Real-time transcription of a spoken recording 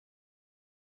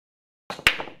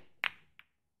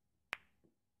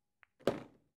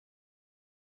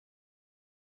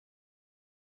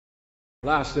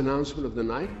Last announcement of the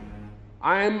night.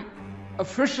 I'm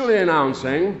officially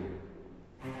announcing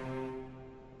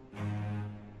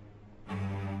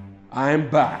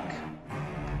I'm back.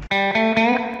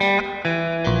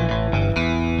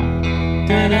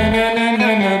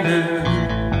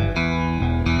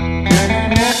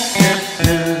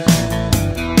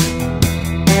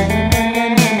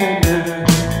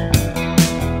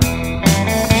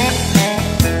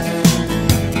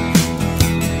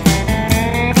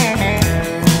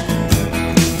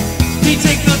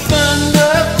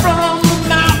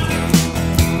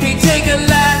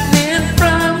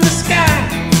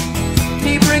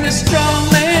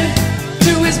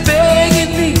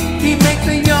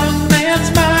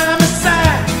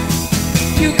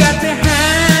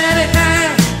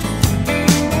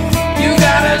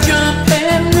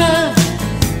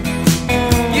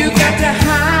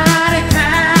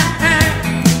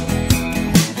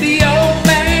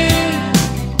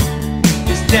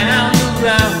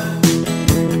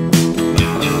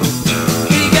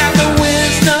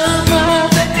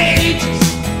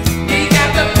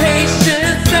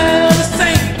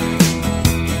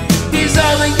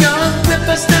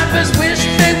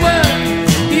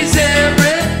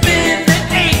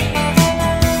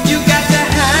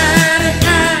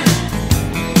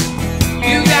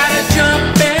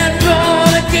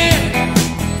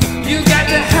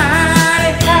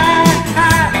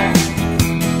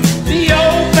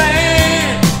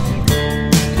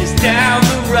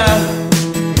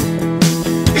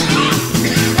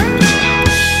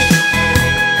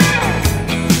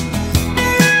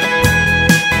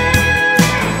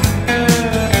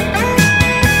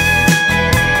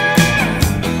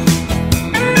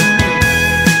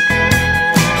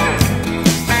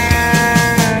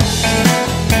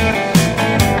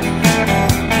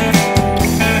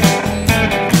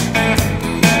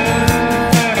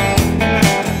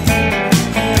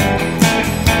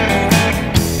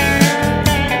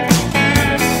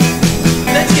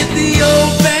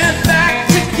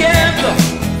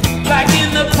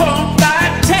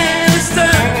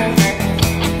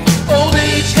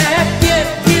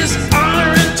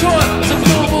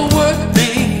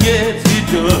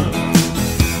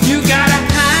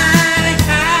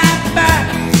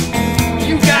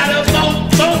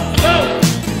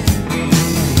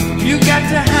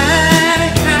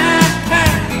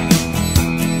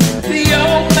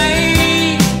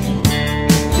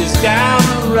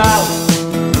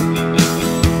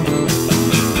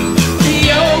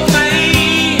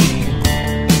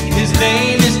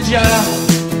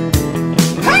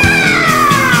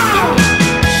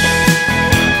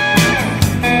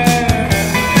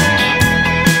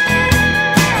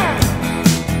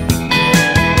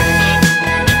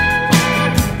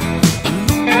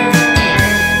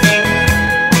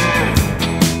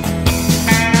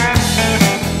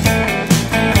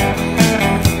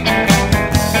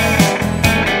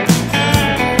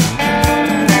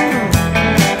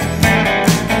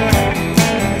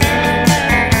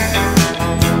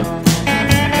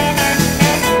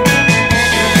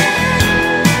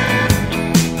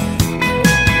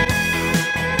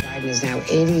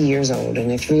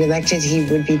 And if re-elected, he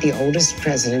would be the oldest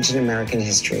president in American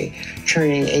history,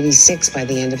 turning 86 by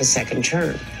the end of a second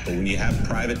term. When you have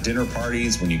private dinner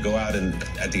parties, when you go out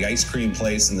at the ice cream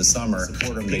place in the summer,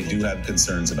 they do have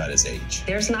concerns about his age.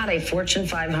 There's not a Fortune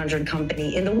 500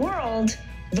 company in the world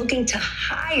looking to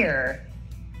hire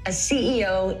a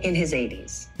CEO in his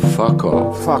 80s. Fuck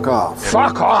off. Fuck off.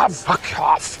 Fuck off. Fuck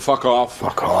off. Fuck off.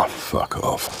 Fuck off. Fuck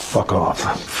off. Fuck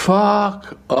off.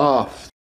 Fuck off.